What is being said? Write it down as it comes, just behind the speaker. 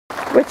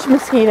Which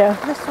mosquito?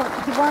 This one.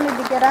 He wanted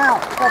to get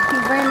out, but he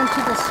ran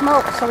into the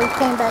smoke, so he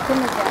came back in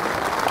again.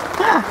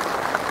 Ah.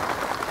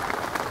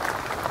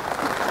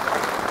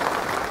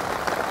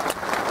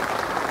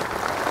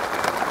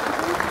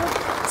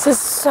 This is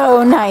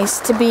so nice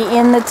to be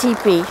in the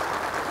teepee.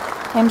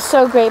 I'm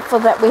so grateful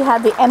that we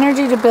had the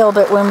energy to build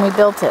it when we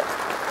built it.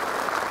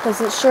 Because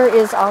it sure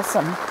is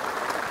awesome.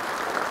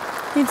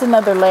 Needs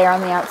another layer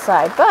on the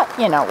outside, but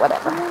you know,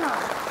 whatever.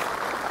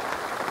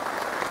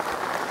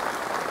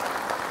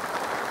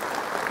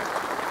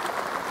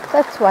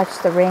 Let's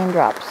watch the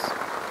raindrops.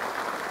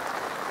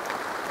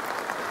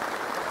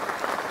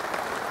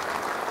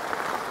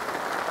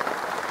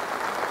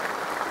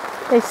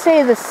 They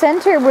say the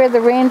center where the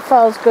rain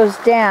falls goes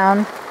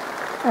down,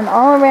 and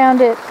all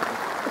around it,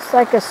 it's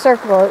like a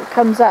circle. It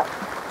comes up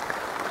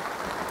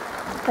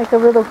like a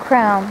little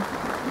crown.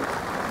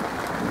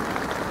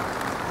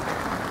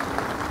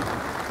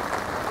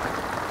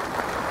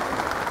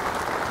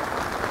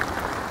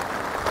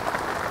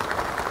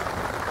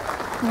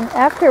 And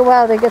after a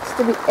while, there gets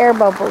to be air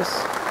bubbles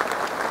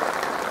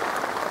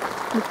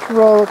which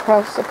roll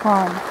across the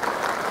pond.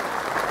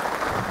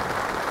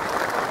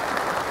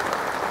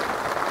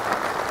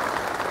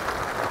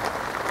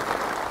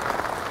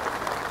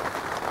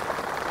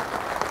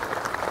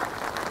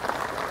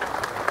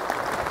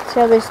 See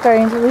how they're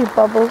starting to leave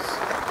bubbles?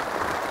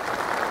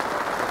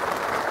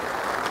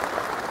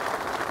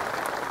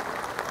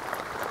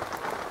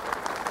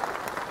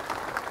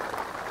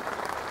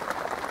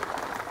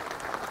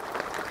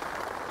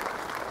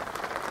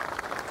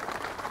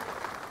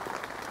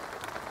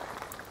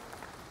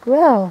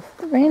 Well,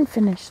 the rain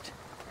finished.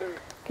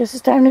 Guess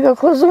it's time to go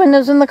close the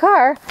windows in the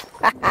car.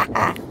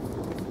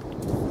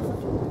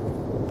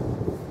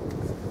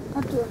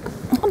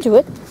 I'll do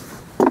it.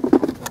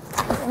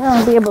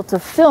 I'll be able to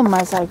film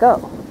as I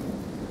go.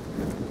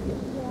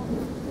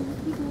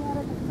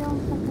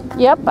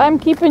 Yep, I'm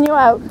keeping you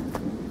out.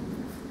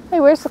 Hey,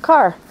 where's the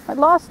car? I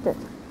lost it.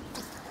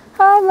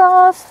 I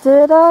lost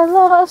it, I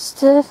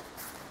lost it.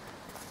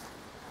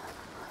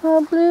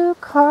 A blue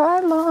car, I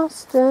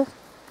lost it.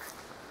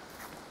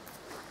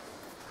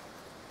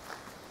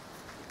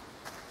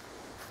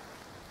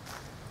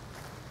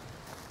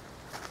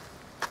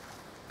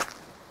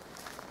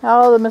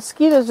 Oh, the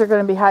mosquitoes are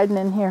going to be hiding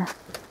in here.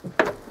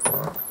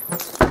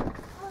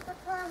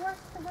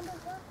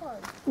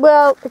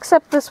 Well,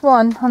 except this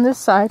one on this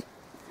side.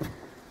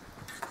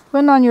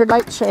 Went on your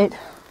light shade.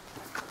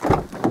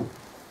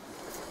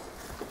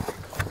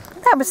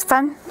 That was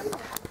fun.